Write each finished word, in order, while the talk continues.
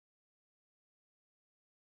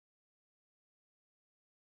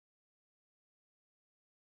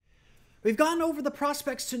We've gone over the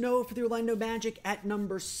prospects to know for the Orlando Magic at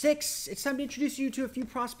number 6. It's time to introduce you to a few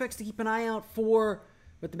prospects to keep an eye out for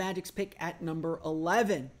with the Magic's pick at number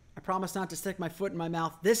 11. I promise not to stick my foot in my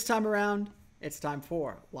mouth this time around. It's time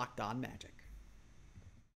for Locked On Magic.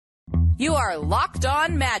 You are Locked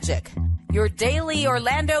On Magic, your daily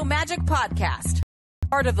Orlando Magic podcast.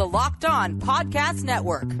 Part of the Locked On Podcast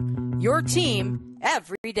Network, your team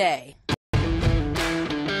every day.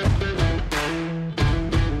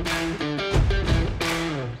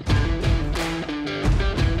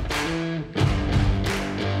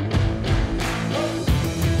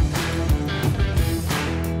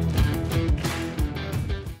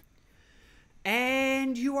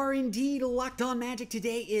 And you are indeed Locked On Magic.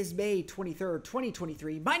 Today is May 23rd,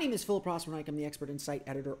 2023. My name is Philip Rossman. I'm the expert insight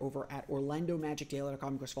editor over at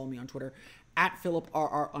OrlandoMagicDaily.com. Of course, follow me on Twitter at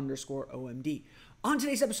PhilipRR_OMD. On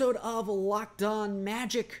today's episode of Locked On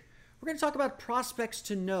Magic, we're going to talk about prospects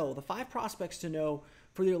to know, the 5 prospects to know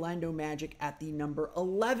for the Orlando Magic at the number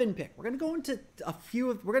 11 pick. We're going to go into a few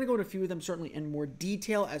of them certainly in more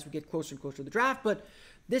detail as we get closer and closer to the draft, but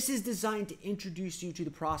this is designed to introduce you to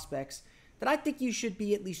the prospects that I think you should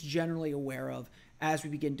be at least generally aware of as we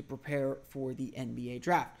begin to prepare for the NBA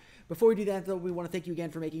draft. Before we do that, though, we want to thank you again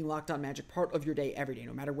for making Locked On Magic part of your day every day.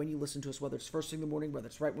 No matter when you listen to us, whether it's first thing in the morning, whether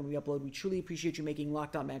it's right when we upload, we truly appreciate you making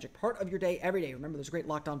Locked On Magic part of your day every day. Remember, there's a great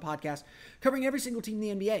Locked On podcast covering every single team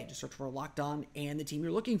in the NBA. Just search for Locked On and the team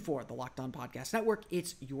you're looking for. The Locked On Podcast Network,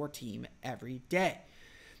 it's your team every day.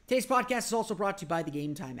 Today's podcast is also brought to you by the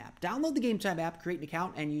Gametime app. Download the Gametime app, create an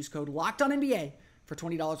account, and use code LOCKEDONNBA for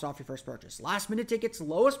 $20 off your first purchase. Last minute tickets,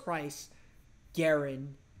 lowest price,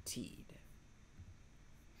 guaranteed.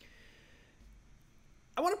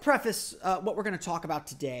 I want to preface what we're going to talk about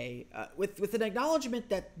today with an acknowledgement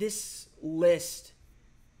that this list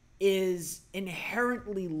is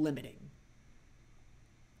inherently limiting.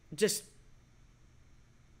 Just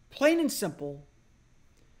plain and simple,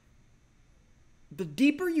 the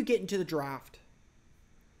deeper you get into the draft,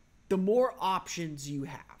 the more options you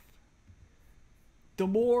have. The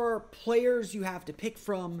more players you have to pick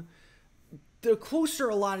from, the closer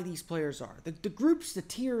a lot of these players are. The groups, the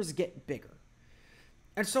tiers get bigger.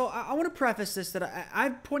 And so I want to preface this that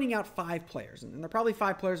I'm pointing out 5 players, and there are probably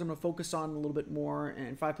 5 players I'm going to focus on a little bit more,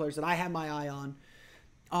 and 5 players that I have my eye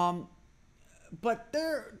on. But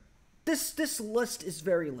this list is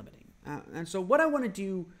very limiting. And so what I want to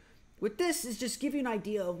do with this is just give you an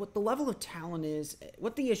idea of what the level of talent is,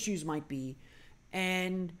 what the issues might be,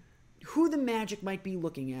 and who the Magic might be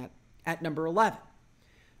looking at number 11.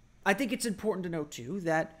 I think it's important to note, too,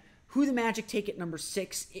 that who the Magic take at number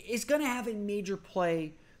 6 is going to have a major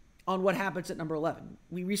play on what happens at number 11.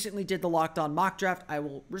 We recently did the Locked On mock draft. I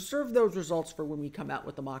will reserve those results for when we come out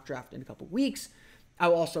with the mock draft in a couple weeks. I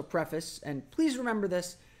will also preface, and please remember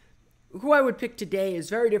this, who I would pick today is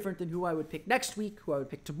very different than who I would pick next week, who I would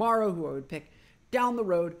pick tomorrow, who I would pick down the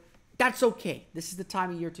road. That's okay. This is the time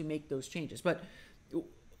of year to make those changes. But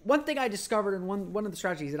one thing I discovered, and one of the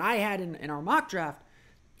strategies that I had in our mock draft,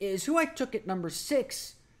 is who I took at number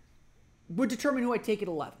 6 would determine who I take at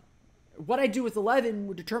 11. What I do with 11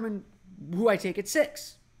 would determine who I take at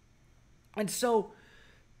 6. And so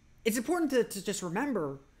it's important to just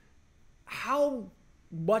remember how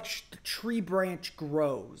much the tree branch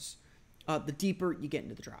grows the deeper you get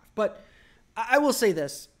into the draft. But I will say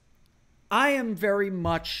this. I am very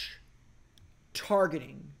much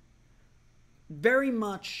targeting, very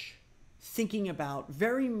much thinking about,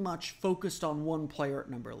 very much focused on one player at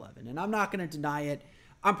number 11. And I'm not going to deny it.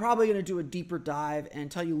 I'm probably going to do a deeper dive and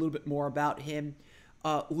tell you a little bit more about him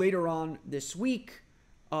later on this week.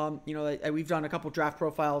 We've done a couple draft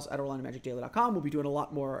profiles at OrlandoMagicDaily.com. We'll be doing a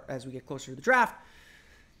lot more as we get closer to the draft.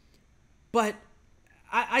 But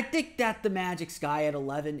I think that the Magic's guy at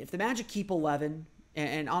 11, if the Magic keep 11,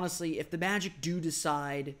 and honestly, if the Magic do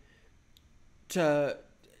decide to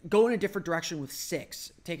go in a different direction with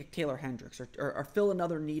 6, take a Taylor Hendricks or fill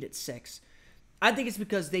another need at 6, I think it's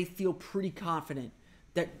because they feel pretty confident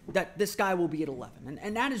that this guy will be at 11,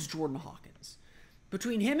 and that is Jordan Hawkins.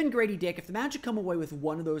 Between him and Grady Dick, if the Magic come away with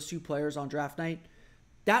one of those 2 players on draft night,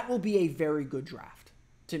 that will be a very good draft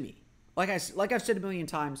to me. Like I've said a million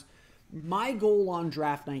times, my goal on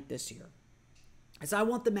draft night this year is I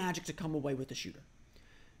want the Magic to come away with a shooter.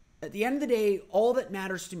 At the end of the day, all that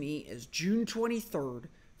matters to me is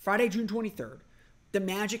Friday, June 23rd, the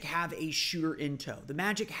Magic have a shooter in tow. The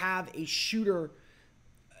Magic have a shooter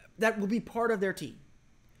that will be part of their team.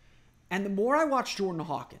 And the more I watch Jordan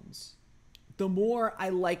Hawkins, the more I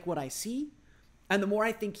like what I see, and the more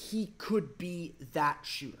I think he could be that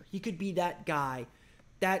shooter. He could be that guy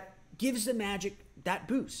that gives the Magic that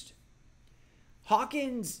boost.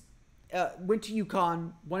 Hawkins went to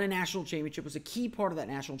UConn, won a national championship, was a key part of that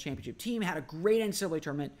national championship team, had a great NCAA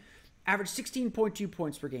tournament, averaged 16.2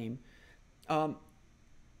 points per game,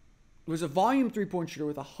 was a volume three-point shooter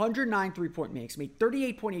with 109 three-point makes, made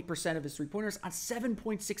 38.8% of his three-pointers on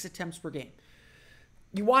 7.6 attempts per game.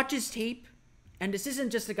 You watch his tape, and this isn't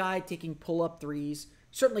just a guy taking pull-up threes.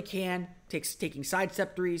 Certainly can. Taking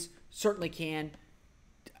sidestep threes. Certainly can.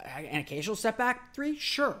 An occasional step back three?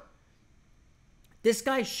 Sure. This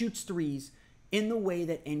guy shoots threes in the way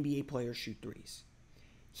that NBA players shoot threes.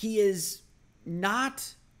 He is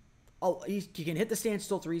not... he can hit the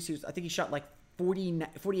standstill threes. I think he shot like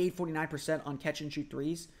 48, 49% on catch and shoot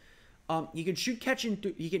threes. He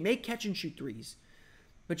can make catch and shoot threes.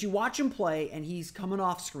 But you watch him play, and he's coming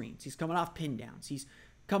off screens. He's coming off pin downs. He's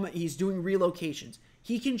doing relocations.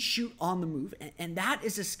 He can shoot on the move, and that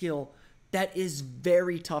is a skill that is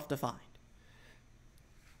very tough to find.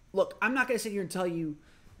 Look, I'm not going to sit here and tell you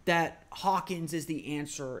that Hawkins is the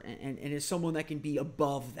answer and is someone that can be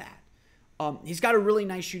above that. He's got a really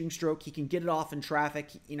nice shooting stroke. He can get it off in traffic.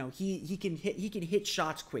 He can hit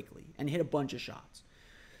shots quickly and hit a bunch of shots.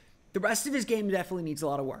 The rest of his game definitely needs a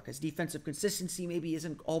lot of work. His defensive consistency maybe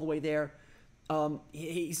isn't all the way there.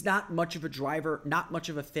 He's not much of a driver, not much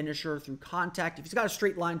of a finisher through contact. If he's got a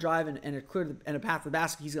straight line drive and a path to the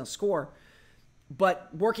basket, he's going to score. But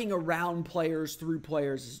working around players, through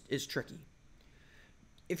players is tricky.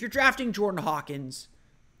 If you're drafting Jordan Hawkins,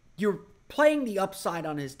 you're playing the upside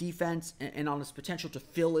on his defense and on his potential to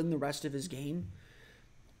fill in the rest of his game.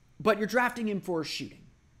 But you're drafting him for his shooting.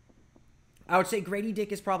 I would say Grady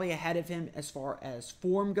Dick is probably ahead of him as far as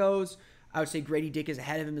form goes. I would say Grady Dick is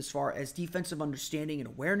ahead of him as far as defensive understanding and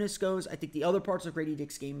awareness goes. I think the other parts of Grady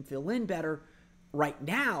Dick's game fill in better right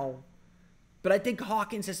now. But I think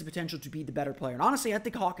Hawkins has the potential to be the better player. And honestly, I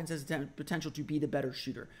think Hawkins has the potential to be the better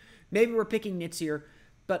shooter. Maybe we're picking nits here,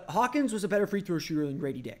 but Hawkins was a better free throw shooter than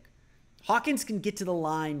Grady Dick. Hawkins can get to the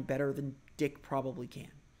line better than Dick probably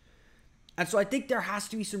can. And so I think there has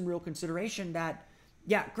to be some real consideration that,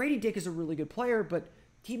 yeah, Grady Dick is a really good player, but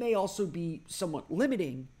he may also be somewhat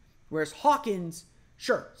limiting. Whereas Hawkins,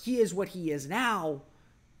 sure, he is what he is now,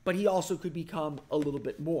 but he also could become a little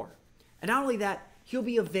bit more. And not only that, he'll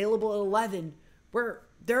be available at 11 where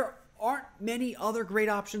there aren't many other great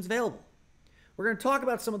options available. We're going to talk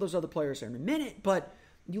about some of those other players here in a minute, but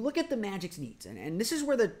you look at the Magic's needs, and this is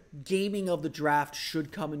where the gaming of the draft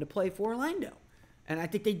should come into play for Orlando. And I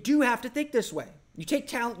think they do have to think this way. You take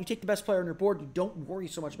talent, you take the best player on your board, you don't worry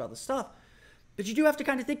so much about the stuff, but you do have to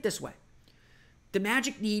kind of think this way. The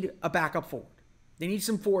Magic need a backup forward. They need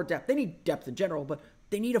some forward depth. They need depth in general, but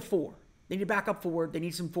they need a four. They need a backup forward. They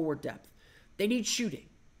need some forward depth. They need shooting.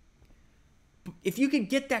 If you can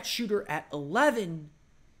get that shooter at 11,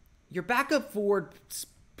 your backup forward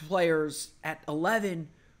players at 11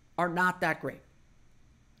 are not that great.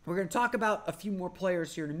 We're going to talk about a few more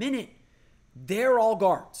players here in a minute. They're all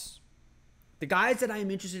guards. The guys that I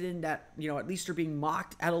am interested in that, at least are being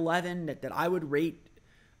mocked at 11, that I would rate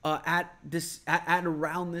at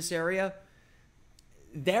around this area,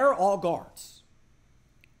 they're all guards.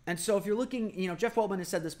 And so if you're looking, Jeff Weltman has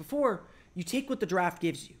said this before, you take what the draft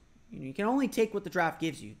gives you. You can only take what the draft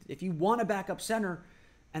gives you. If you want a backup center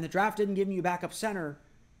and the draft didn't give you a backup center,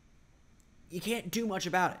 you can't do much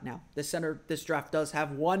about it. Now, this draft does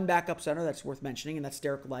have one backup center that's worth mentioning, and that's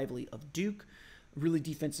Derek Lively of Duke. Really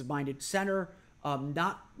defensive-minded center.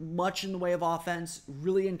 Not much in the way of offense.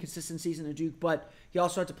 Really inconsistent season at Duke, but he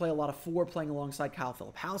also had to play a lot of four, playing alongside Kyle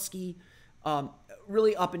Filipowski.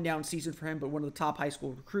 Really up and down season for him, but one of the top high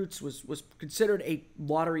school recruits, was considered a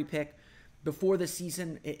lottery pick before the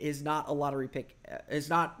season. Is not a lottery pick. Is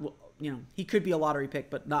not, he could be a lottery pick,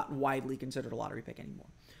 but not widely considered a lottery pick anymore.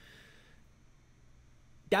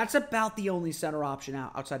 That's about the only center option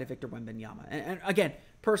outside of Victor Wembanyama. And again,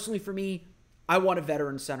 personally for me, I want a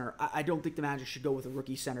veteran center. I don't think the Magic should go with a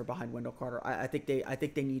rookie center behind Wendell Carter. I think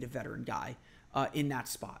they need a veteran guy in that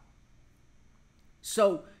spot.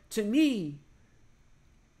 So to me,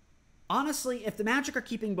 honestly, if the Magic are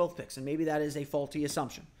keeping both picks, and maybe that is a faulty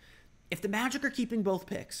assumption, if the Magic are keeping both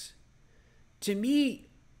picks, to me,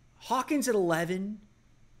 Hawkins at 11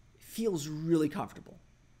 feels really comfortable.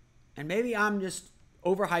 And maybe I'm just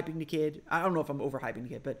overhyping the kid. I don't know if I'm overhyping the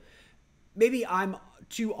kid, but maybe I'm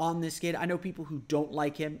too on this kid. I know people who don't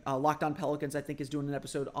like him. Locked On Pelicans, I think, is doing an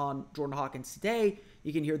episode on Jordan Hawkins today.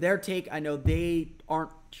 You can hear their take. I know they aren't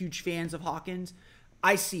huge fans of Hawkins.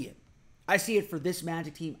 I see it. I see it for this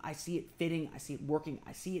Magic team. I see it fitting. I see it working.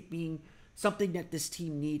 I see it being something that this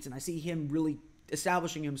team needs, and I see him really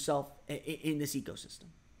establishing himself in this ecosystem.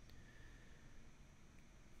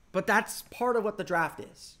 But that's part of what the draft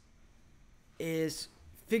is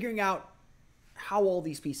figuring out how all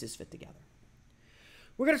these pieces fit together.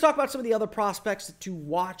 We're going to talk about some of the other prospects to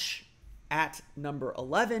watch at number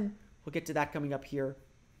 11. We'll get to that coming up here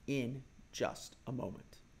in just a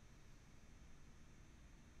moment.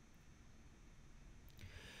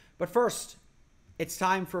 But first, it's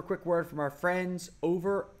time for a quick word from our friends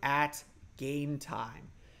over at Gametime.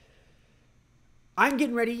 I'm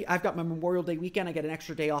getting ready. I've got my Memorial Day weekend. I get an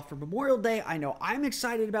extra day off for Memorial Day. I know I'm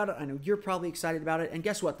excited about it. I know you're probably excited about it. And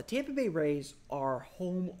guess what? The Tampa Bay Rays are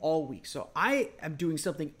home all week. So I am doing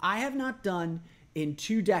something I have not done in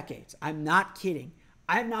 2 decades. I'm not kidding.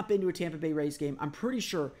 I have not been to a Tampa Bay Rays game, I'm pretty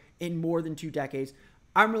sure, in more than 2 decades.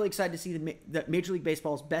 I'm really excited to see the Major League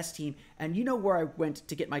Baseball's best team. And you know where I went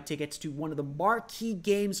to get my tickets to one of the marquee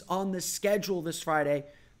games on the schedule this Friday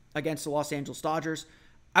against the Los Angeles Dodgers?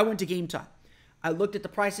 I went to Gametime. I looked at the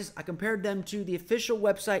prices. I compared them to the official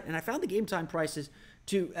website, and I found the Gametime prices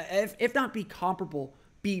to, if not be comparable,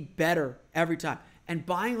 be better every time. And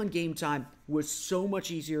buying on Gametime was so much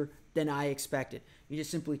easier than I expected. You just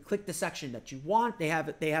simply click the section that you want. They have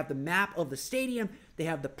the map of the stadium. They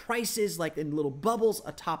have the prices like in little bubbles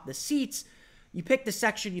atop the seats. You pick the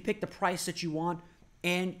section, you pick the price that you want,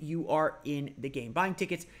 and you are in the game. Buying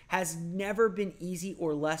tickets has never been easy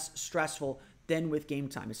or less stressful than with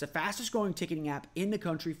Gametime. It's the fastest growing ticketing app in the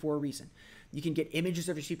country for a reason. You can get images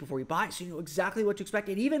of your seat before you buy it, so you know exactly what to expect.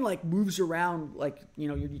 It even like moves around, like, you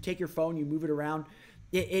know, you take your phone, you move it around.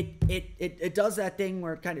 It does that thing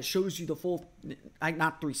where it kind of shows you the full,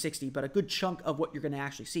 not 360, but a good chunk of what you're going to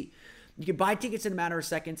actually see. You can buy tickets in a matter of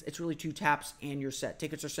seconds. It's really 2 taps and you're set.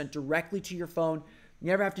 Tickets are sent directly to your phone. You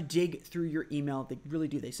never have to dig through your email. They really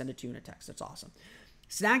do. They send it to you in a text. That's awesome.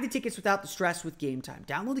 Snag the tickets without the stress with Gametime.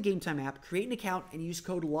 Download the Gametime app, create an account, and use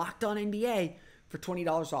code LOCKEDONNBA for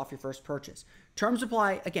 $20 off your first purchase. Terms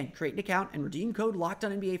apply. Again, create an account and redeem code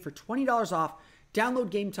LOCKEDONNBA for $20 off. Download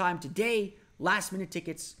Gametime today. Last minute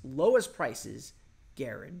tickets, lowest prices,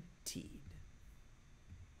 guaranteed.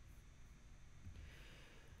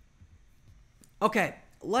 Okay,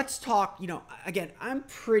 let's talk, again, I'm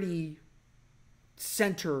pretty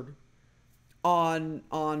centered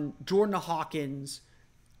on Jordan Hawkins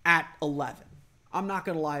at 11. I'm not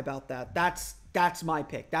going to lie about that. That's my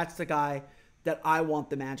pick. That's the guy that I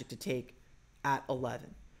want the Magic to take at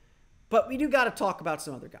 11. But we do got to talk about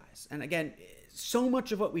some other guys. And again, so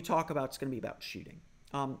much of what we talk about is going to be about shooting.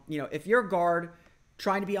 If you're a guard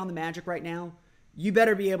trying to be on the Magic right now, you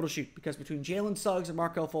better be able to shoot, because between Jalen Suggs and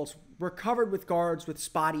Markelle Fultz, we're covered with guards with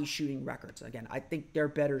spotty shooting records. Again, I think they're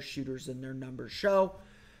better shooters than their numbers show,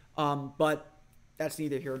 but that's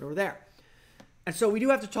neither here nor there. And so we do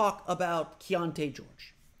have to talk about Keyonte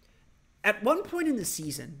George. At one point in the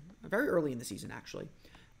season, very early in the season actually,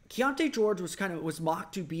 Keyonte George was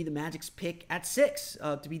mocked to be the Magic's pick at 6,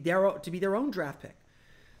 to be their own draft pick.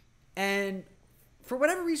 And for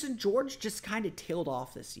whatever reason, George just kind of tailed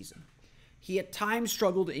off this season. He at times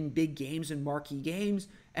struggled in big games and marquee games,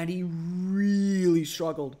 and he really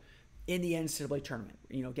struggled in the NCAA tournament.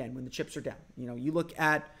 Again, when the chips are down. You look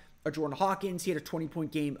at a Jordan Hawkins, he had a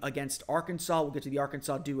 20-point game against Arkansas. We'll get to the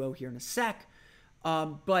Arkansas duo here in a sec.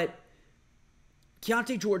 But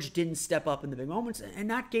Keyonte George didn't step up in the big moments, and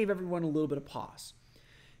that gave everyone a little bit of pause.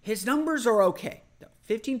 His numbers are okay.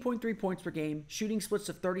 15.3 points per game, shooting splits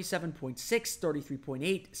of 37.6,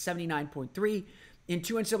 33.8, 79.3. In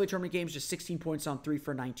 2 NCAA tournament games, just 16 points on 3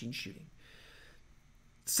 for 19 shooting.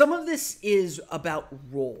 Some of this is about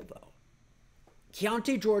role, though.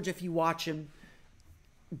 Keyonte George, if you watch him,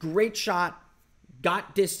 great shot,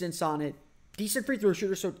 got distance on it, decent free throw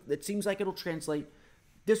shooter, so it seems like it'll translate.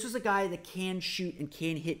 This was a guy that can shoot and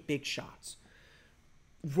can hit big shots.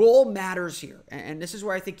 Role matters here, and this is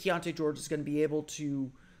where I think Keyonte George is going to be able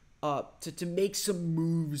to make some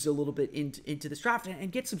moves a little bit into this draft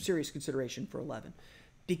and get some serious consideration for 11,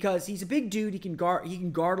 because he's a big dude. He can guard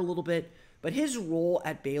a little bit, but his role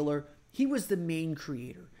at Baylor, he was the main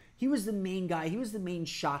creator. He was the main guy. He was the main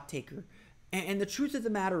shot taker. And the truth of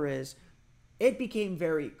the matter is, it became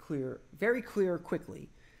very clear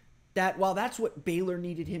quickly that while that's what Baylor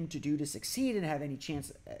needed him to do to succeed and have any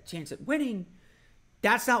chance at winning,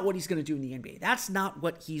 that's not what he's going to do in the NBA. That's not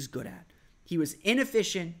what he's good at. He was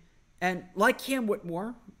inefficient. And like Cam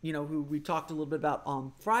Whitmore, who we talked a little bit about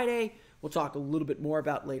on Friday, we'll talk a little bit more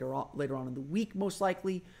about later on in the week, most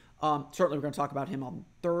likely. Certainly we're going to talk about him on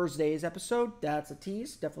Thursday's episode. That's a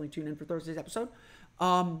tease. Definitely tune in for Thursday's episode.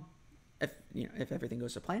 If everything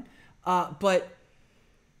goes to plan. But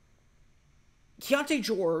Keyonte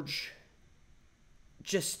George,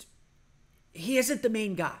 he isn't the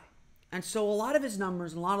main guy. And so a lot of his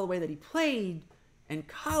numbers and a lot of the way that he played in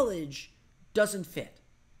college doesn't fit.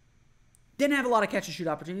 Didn't have a lot of catch and shoot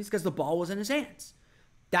opportunities because the ball was in his hands.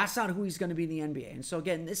 That's not who he's going to be in the NBA. And so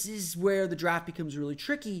again, this is where the draft becomes really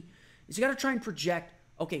tricky, is you got to try and project,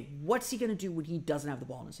 okay, what's he going to do when he doesn't have the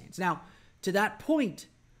ball in his hands? Now, to that point,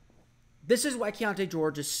 this is why Keontae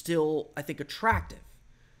George is still, I think, attractive,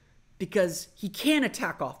 because he can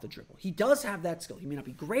attack off the dribble. He does have that skill. He may not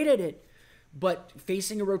be great at it, but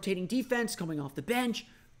facing a rotating defense, coming off the bench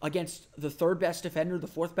against the third best defender, the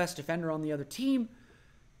fourth best defender on the other team,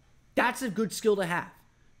 that's a good skill to have.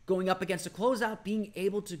 Going up against a closeout, being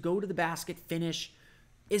able to go to the basket, finish,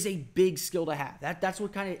 is a big skill to have. That's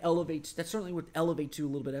what kind of elevates, that's certainly what elevates you a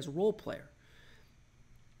little bit as a role player.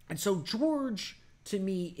 And so George, to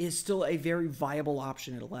me, is still a very viable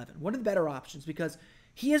option at 11. One of the better options, because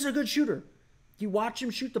he is a good shooter. You watch him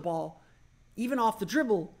shoot the ball, even off the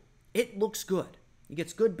dribble, it looks good. He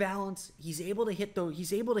gets good balance. He's able to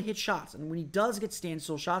hit shots. And when he does get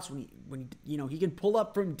standstill shots, when he can pull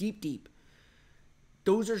up from deep,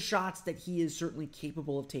 those are shots that he is certainly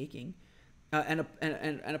capable of taking, and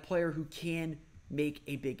a player who can make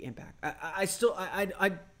a big impact.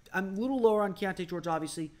 I'm a little lower on Keontae George,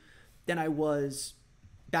 obviously, than I was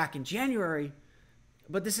back in January,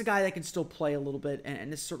 but this is a guy that can still play a little bit, and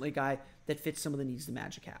this is certainly a guy that fits some of the needs the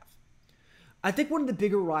Magic have. I think one of the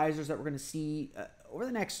bigger risers that we're going to see over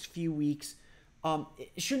the next few weeks, it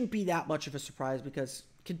shouldn't be that much of a surprise, because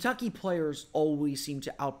Kentucky players always seem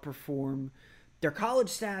to outperform their college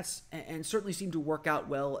stats and certainly seem to work out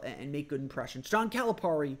well and make good impressions. John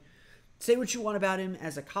Calipari, say what you want about him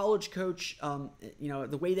as a college coach.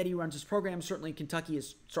 The way that he runs his program, certainly Kentucky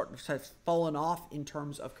has fallen off in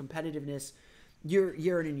terms of competitiveness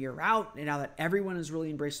year in and year out. And now that everyone has really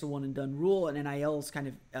embraced the one and done rule, and NIL is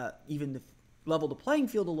kind of even level the playing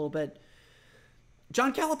field a little bit,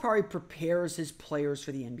 John Calipari prepares his players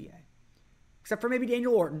for the NBA. Except for maybe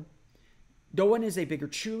Daniel Orton. No one is a bigger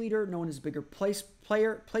cheerleader. No one is a bigger placer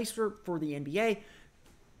for the NBA.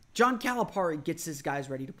 John Calipari gets his guys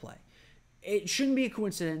ready to play. It shouldn't be a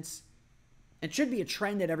coincidence. It should be a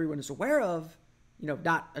trend that everyone is aware of.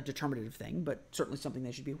 Not a determinative thing, but certainly something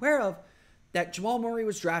they should be aware of. That Jamal Murray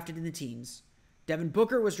was drafted in the teens. Devin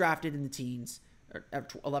Booker was drafted in the teens,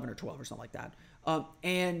 11 or 12 or something like that.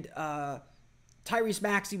 And Tyrese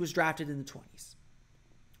Maxey was drafted in the 20s.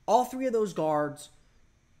 All three of those guards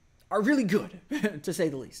are really good, to say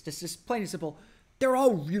the least. It's just plain and simple. They're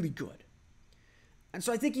all really good. And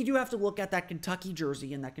so I think you do have to look at that Kentucky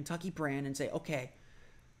jersey and that Kentucky brand and say, okay,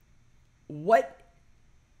 what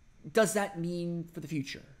does that mean for the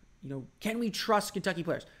future? Can we trust Kentucky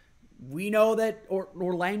players? We know that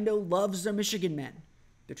Orlando loves their Michigan men.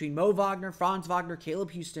 Between Mo Wagner, Franz Wagner,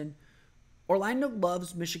 Caleb Houston, Orlando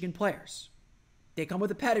loves Michigan players. They come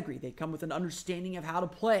with a pedigree. They come with an understanding of how to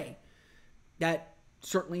play that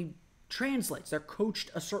certainly translates. They're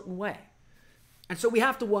coached a certain way. And so we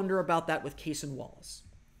have to wonder about that with Cason Wallace.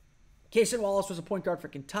 Cason Wallace was a point guard for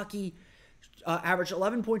Kentucky, averaged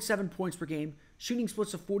 11.7 points per game, shooting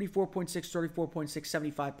splits of 44.6, 34.6,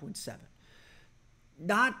 75.7.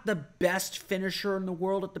 Not the best finisher in the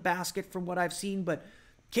world at the basket from what I've seen, but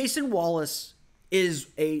Cason Wallace is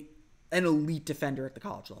an elite defender at the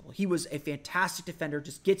college level. He was a fantastic defender,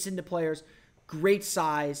 just gets into players, great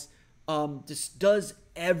size, just does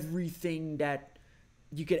everything that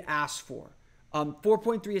you could ask for.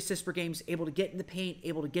 4.3 assists per game, able to get in the paint,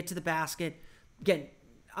 able to get to the basket. Again,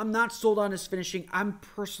 I'm not sold on his finishing. I'm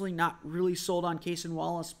personally not really sold on Cason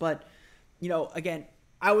Wallace, but, again,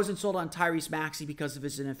 I wasn't sold on Tyrese Maxey because of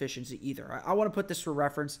his inefficiency either. I want to put this for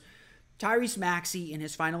reference. Tyrese Maxey in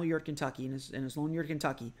his final year at Kentucky, in his lone year at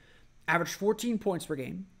Kentucky, averaged 14 points per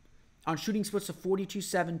game on shooting splits of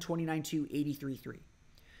 42.7, 29.2, 83.3.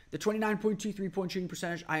 The 29.2 three-point shooting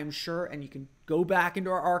percentage, I am sure, and you can go back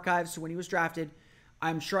into our archives to when he was drafted,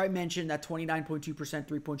 I'm sure I mentioned that 29.2%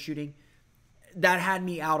 three-point shooting. That had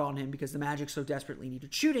me out on him because the Magic so desperately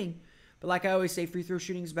needed shooting. But like I always say, free throw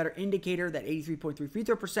shooting is a better indicator. That 83.3 free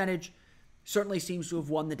throw percentage certainly seems to have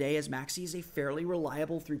won the day, as Maxey is a fairly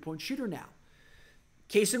reliable three-point shooter now.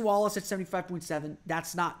 Cason Wallace at 75.7,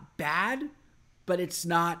 that's not bad, but it's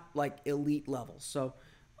not like elite levels. So,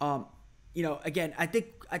 again, I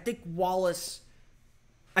think Wallace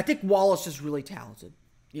is really talented.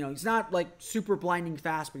 He's not like super blinding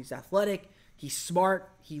fast, but he's athletic. He's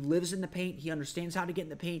smart. He lives in the paint. He understands how to get in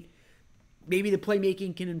the paint. Maybe the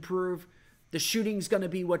playmaking can improve. The shooting's going to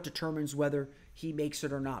be what determines whether he makes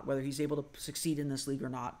it or not, whether he's able to succeed in this league or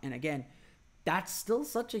not. And again, that's still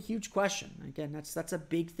such a huge question. Again, that's a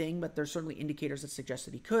big thing, but there's certainly indicators that suggest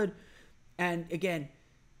that he could. And again,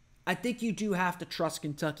 I think you do have to trust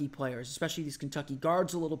Kentucky players, especially these Kentucky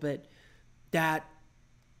guards a little bit, that,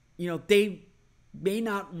 may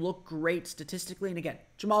not look great statistically. And again,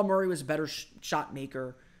 Jamal Murray was a better shot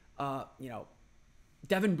maker.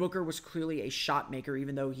 Devin Booker was clearly a shot maker,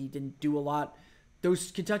 even though he didn't do a lot.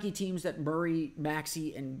 Those Kentucky teams that Murray,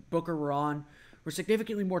 Maxey, and Booker were on were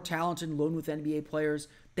significantly more talented and loaded with NBA players.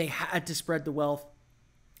 They had to spread the wealth.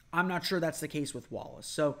 I'm not sure that's the case with Wallace.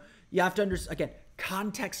 So you have to understand, again,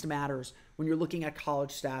 context matters when you're looking at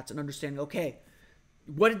college stats and understanding, okay,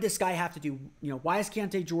 what did this guy have to do? Why is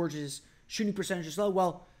Keontae George's shooting percentages low?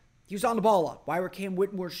 Well, he was on the ball a lot. Why were Cam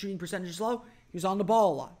Whitmore's shooting percentages low? He was on the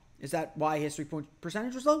ball a lot. Is that why his three-point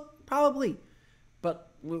percentage was low? Probably.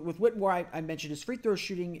 But with Whitmore, I mentioned his free throw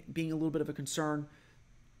shooting being a little bit of a concern.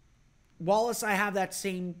 Wallace, I have that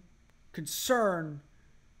same concern,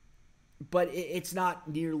 but it's not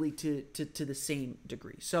nearly to the same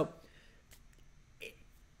degree. So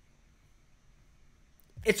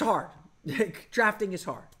it's hard. Drafting is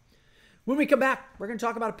hard. When we come back, we're going to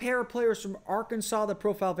talk about a pair of players from Arkansas that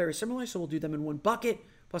profile very similarly, so we'll do them in one bucket,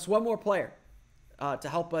 plus one more player to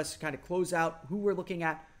help us kind of close out who we're looking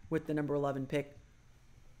at with the number 11 pick.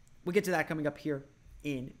 We'll get to that coming up here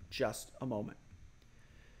in just a moment.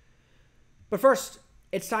 But first,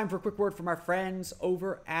 it's time for a quick word from our friends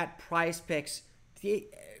over at PrizePicks. The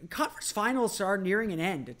conference finals are nearing an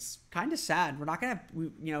end. It's kind of sad. We're not going to have,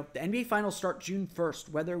 the NBA finals start June 1st,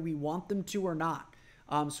 whether we want them to or not.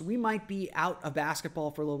 So we might be out of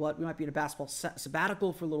basketball for a little while. We might be in a basketball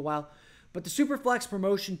sabbatical for a little while. But the Superflex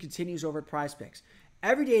promotion continues over at PrizePicks.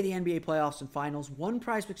 Every day of the NBA playoffs and finals, one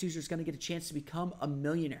PrizePicks user is going to get a chance to become a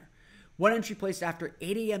millionaire. One entry placed after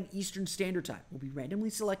 8 a.m. Eastern Standard Time will be randomly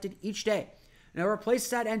selected each day. And whoever places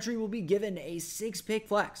that entry will be given a 6-pick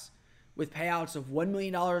flex with payouts of $1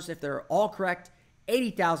 million if they're all correct,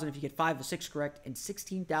 $80,000 if you get 5 of 6 correct, and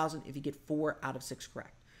 $16,000 if you get 4 out of 6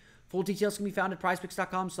 correct. Full details can be found at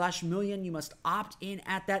prizepicks.com/million. You must opt in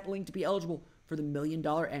at that link to be eligible for the $1 million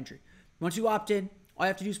entry. Once you opt in, all you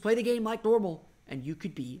have to do is play the game like normal, and you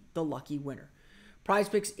could be the lucky winner.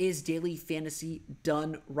 PrizePicks is daily fantasy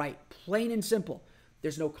done right. Plain and simple.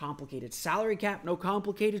 There's no complicated salary cap, no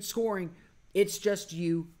complicated scoring. It's just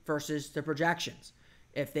you versus the projections.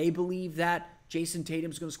 If they believe that Jason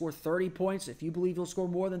Tatum's going to score 30 points, if you believe he'll score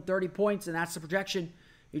more than 30 points, and that's the projection,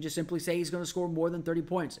 you just simply say he's going to score more than 30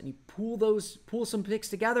 points. And you pool some picks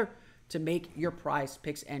together to make your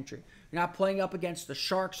PrizePicks entry. You're not playing up against the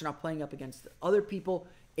Sharks. You're not playing up against other people.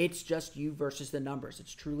 It's just you versus the numbers.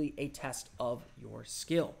 It's truly a test of your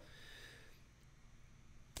skill.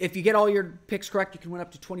 If you get all your picks correct, you can win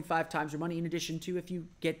up to 25 times your money, in addition to if you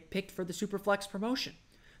get picked for the Superflex promotion.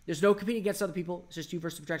 There's no competing against other people. It's just you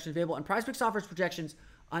versus the projections available. And PrizePicks offers projections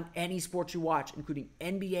on any sport you watch, including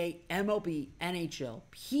NBA, MLB, NHL,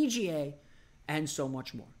 PGA, and so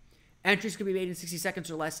much more. Entries can be made in 60 seconds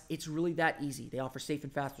or less. It's really that easy. They offer safe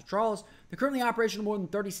and fast withdrawals. They're currently operational in more than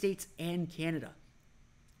 30 states and Canada.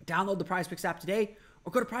 Download the PrizePicks app today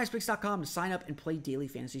or go to prizepicks.com to sign up and play daily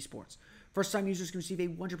fantasy sports. First-time users can receive a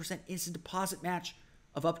 100% instant deposit match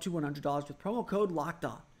of up to $100 with promo code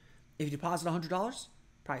LOCKEDON. If you deposit $100,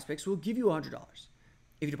 PrizePicks will give you $100.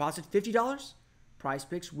 If you deposit $50,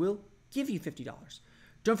 PrizePicks will give you $50.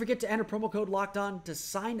 Don't forget to enter promo code LOCKEDON to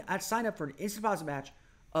sign up for an instant deposit match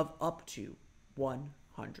of up to $100.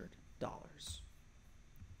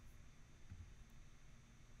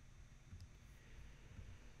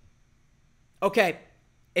 Okay,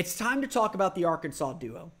 it's time to talk about the Arkansas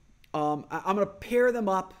duo. I'm going to pair them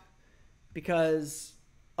up because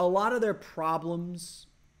a lot of their problems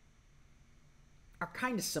are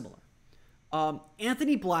kind of similar.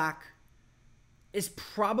 Anthony Black is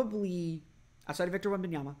probably, outside of Victor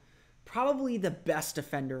Wembanyama, probably the best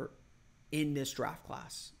defender in this draft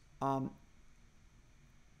class.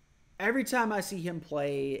 Every time I see him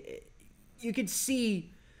play, you can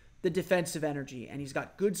see the defensive energy, and he's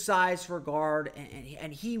got good size for a guard,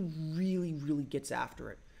 and he really, really gets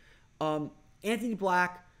after it. Anthony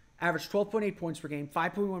Black averaged 12.8 points per game,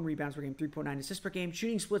 5.1 rebounds per game, 3.9 assists per game,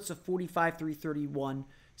 shooting splits of 45, 3, 31,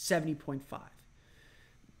 70.5.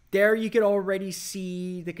 There you could already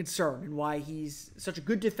see the concern and why he's such a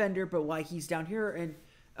good defender, but why he's down here and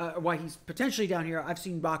why he's potentially down here. I've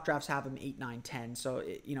seen mock drafts have him 8, 9, 10. So,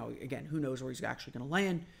 again, who knows where he's actually going to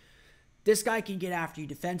land. This guy can get after you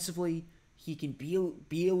defensively. He can be a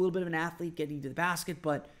little bit of an athlete getting to the basket,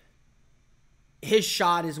 but his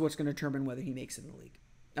shot is what's going to determine whether he makes it in the league.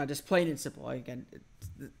 Now, just plain and simple. Again,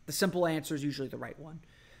 the simple answer is usually the right one.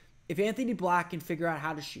 If Anthony Black can figure out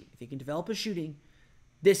how to shoot, if he can develop his shooting,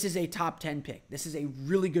 this is a top 10 pick. This is a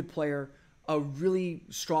really good player, a really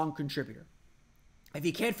strong contributor. If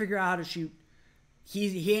he can't figure out how to shoot,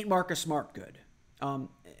 he ain't Marcus Smart good.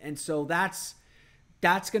 And so that's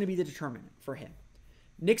That's going to be the determinant for him.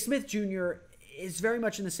 Nick Smith Jr. is very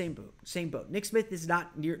much in the same boat. Nick Smith is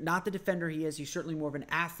not the defender he is. He's certainly more of an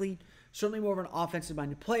athlete, certainly more of an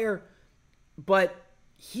offensive-minded player, but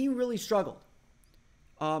he really struggled.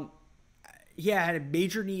 He had a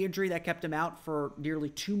major knee injury that kept him out for nearly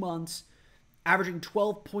 2 months, averaging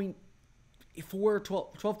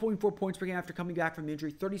 12.4 points per game after coming back from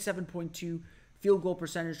injury, 37.2 field goal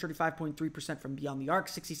percentage, 35.3% from beyond the arc,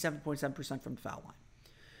 67.7% from the foul line.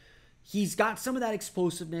 He's got some of that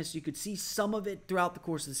explosiveness. You could see some of it throughout the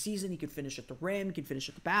course of the season. He could finish at the rim, he could finish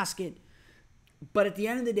at the basket. But at the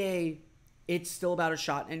end of the day, it's still about a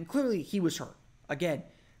shot. And clearly, he was hurt. Again,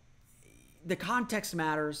 the context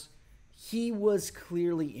matters. He was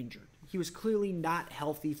clearly injured. He was clearly not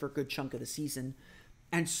healthy for a good chunk of the season.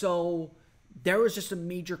 And so there was just a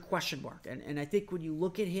major question mark. And I think when you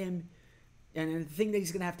look at him and the thing that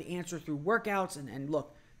he's going to have to answer through workouts, and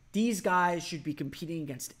look, these guys should be competing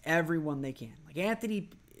against everyone they can. Like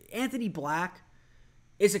Anthony Black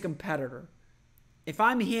is a competitor. If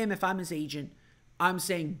I'm him, if I'm his agent, I'm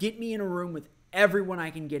saying, get me in a room with everyone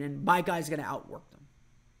I can get in. My guy's going to outwork them.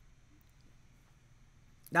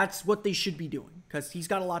 That's what they should be doing because he's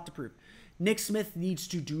got a lot to prove. Nick Smith needs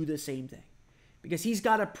to do the same thing because he's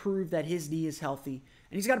got to prove that his knee is healthy.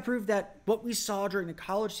 And he's got to prove that what we saw during the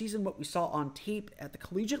college season, what we saw on tape at the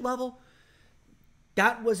collegiate level,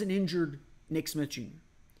 that was an injured Nick Smith Jr.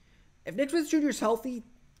 If Nick Smith Jr. is healthy,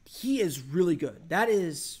 he is really good. That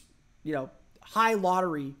is, high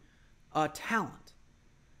lottery talent.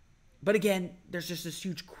 But again, there's just this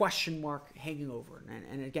huge question mark hanging over it.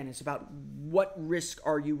 And again, it's about what risk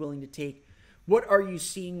are you willing to take? What are you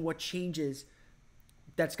seeing? What changes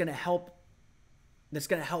that's going to help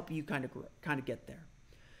you kind of get there?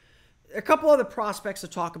 A couple other prospects to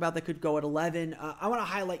talk about that could go at 11. I want to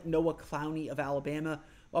highlight Noah Clowney of Alabama.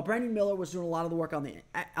 While Brandon Miller was doing a lot of the work on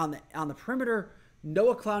the perimeter,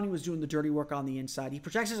 Noah Clowney was doing the dirty work on the inside. He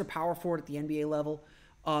projects as a power forward at the NBA level.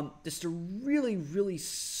 Just a really, really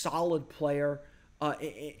solid player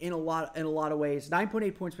in a lot of ways.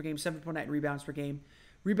 9.8 points per game, 7.9 rebounds per game.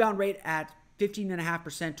 Rebound rate at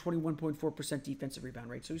 15.5%, 21.4% defensive rebound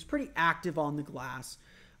rate. So he's pretty active on the glass.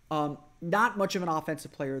 Not much of an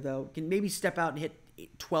offensive player, though. Can maybe step out and hit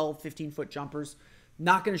 12, 15-foot jumpers.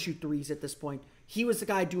 Not going to shoot threes at this point. He was the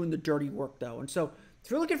guy doing the dirty work, though. And so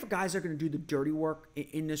if you're looking for guys that are going to do the dirty work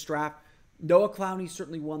in this draft, Noah Clowney is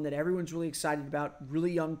certainly one that everyone's really excited about.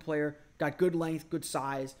 Really young player, got good length, good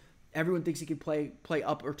size. Everyone thinks he can play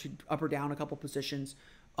up or down a couple positions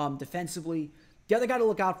defensively. The other guy to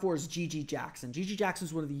look out for is G.G. Jackson. G.G. Jackson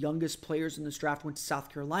is one of the youngest players in this draft. Went to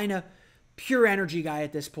South Carolina. Pure energy guy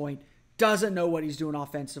at this point. Doesn't know what he's doing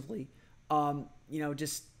offensively.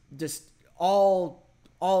 Just all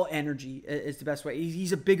energy is the best way.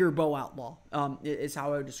 He's a bigger Bo Outlaw. Is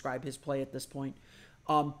how I would describe his play at this point.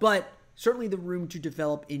 But certainly the room to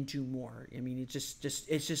develop into more. I mean, it's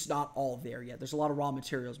just not all there yet. There's a lot of raw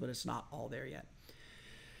materials, but it's not all there yet.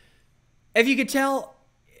 If you could tell,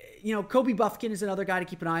 Kobe Buffkin is another guy to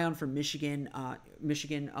keep an eye on from Michigan.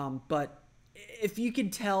 But if you can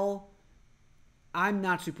tell, I'm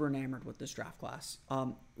not super enamored with this draft class.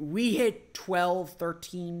 We hit 12,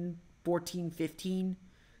 13, 14, 15.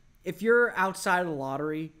 If you're outside of the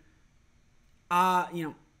lottery,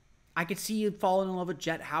 I could see you falling in love with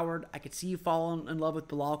Jet Howard. I could see you falling in love with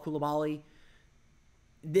Bilal Coulibaly.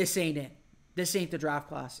 This ain't it. This ain't the draft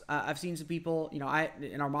class. I've seen some people, in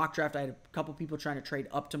our mock draft, I had a couple people trying to trade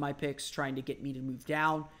up to my picks, trying to get me to move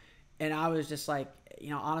down. And I was just like,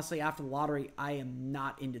 honestly, after the lottery, I am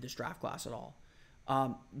not into this draft class at all.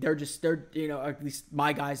 They're at least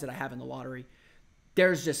my guys that I have in the lottery,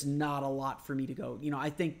 there's just not a lot for me to go. I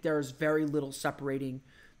think there's very little separating,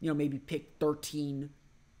 maybe pick 13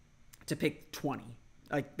 to pick 20.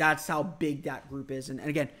 Like, that's how big that group is. And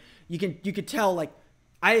again, you could tell, like,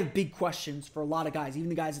 I have big questions for a lot of guys, even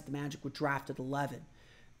the guys at the Magic would draft at 11.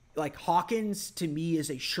 Like, Hawkins, to me,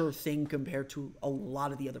 is a sure thing compared to a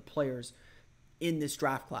lot of the other players in this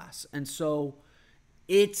draft class. And so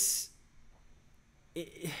if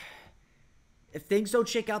things don't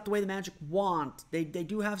shake out the way the Magic want, they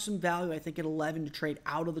do have some value, I think, at 11 to trade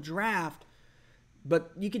out of the draft.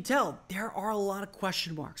 But you can tell there are a lot of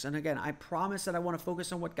question marks. And again, I promise that I want to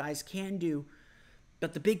focus on what guys can do.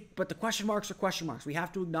 But the question marks are question marks. We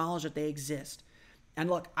have to acknowledge that they exist. And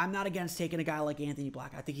look, I'm not against taking a guy like Anthony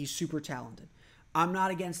Black. I think he's super talented. I'm not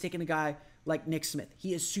against taking a guy like Nick Smith.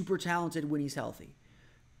 He is super talented when he's healthy.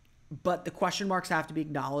 But the question marks have to be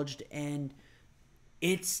acknowledged, and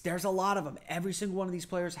there's a lot of them. Every single one of these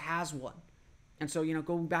players has one. And so,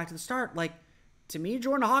 going back to the start, like, to me,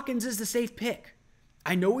 Jordan Hawkins is the safe pick.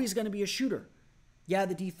 I know he's going to be a shooter. Yeah,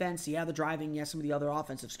 the defense, yeah, the driving, yeah, some of the other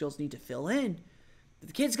offensive skills need to fill in. But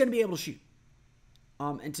the kid's going to be able to shoot.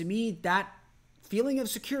 And to me, that feeling of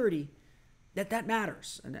security, that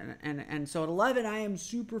matters. And so at 11, I am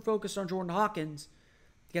super focused on Jordan Hawkins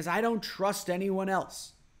because I don't trust anyone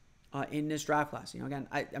else in this draft class. Again,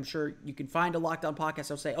 I'm sure you can find a Locked On podcast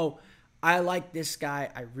that'll say, oh, I like this guy.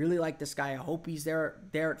 I really like this guy. I hope he's there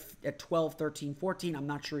at 12, 13, 14. I'm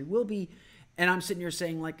not sure he will be. And I'm sitting here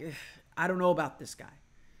saying, like, I don't know about this guy.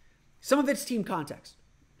 Some of it's team context.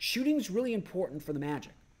 Shooting's really important for the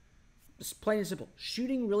Magic. Just plain and simple.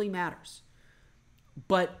 Shooting really matters.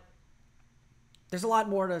 But there's a lot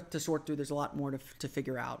more to sort through. There's a lot more to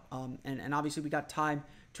figure out. And obviously we got time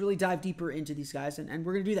to really dive deeper into these guys. And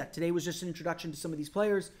we're going to do that. Today was just an introduction to some of these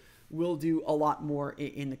players. We'll do a lot more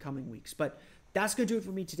in the coming weeks. But that's going to do it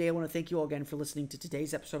for me today. I want to thank you all again for listening to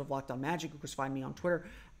today's episode of Locked On Magic. Of course, find me on Twitter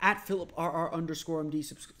at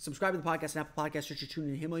 @PhilipRR_MD. Subscribe to the podcast and Apple Podcasts. Search your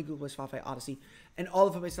TuneIn, Himalaya, Google Play, Spotify, Odyssey, and all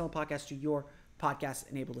of my podcasts to your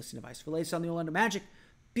podcast-enabled listening device. For latest on the Orlando Magic,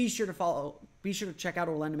 be sure to check out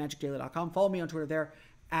OrlandoMagicDaily.com. Follow me on Twitter there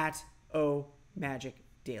at @OMagicDaily.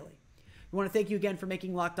 We want to thank you again for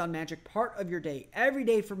making Locked On Magic part of your day. Every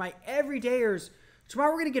day for my everydayers.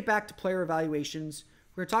 Tomorrow we're going to get back to player evaluations.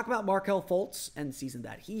 We're going to talk about Markelle Fultz and the season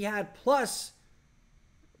that he had, plus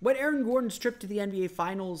what Aaron Gordon's trip to the NBA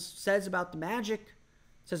Finals says about the Magic,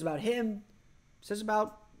 says about him, says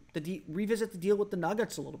about revisit the deal with the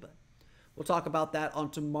Nuggets a little bit. We'll talk about that on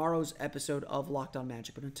tomorrow's episode of Locked On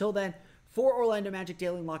Magic. But until then, for Orlando Magic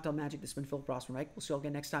Daily and Locked On Magic, this has been Philip Rossman-Reich. We'll see you all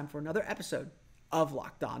again next time for another episode of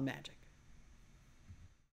Locked On Magic.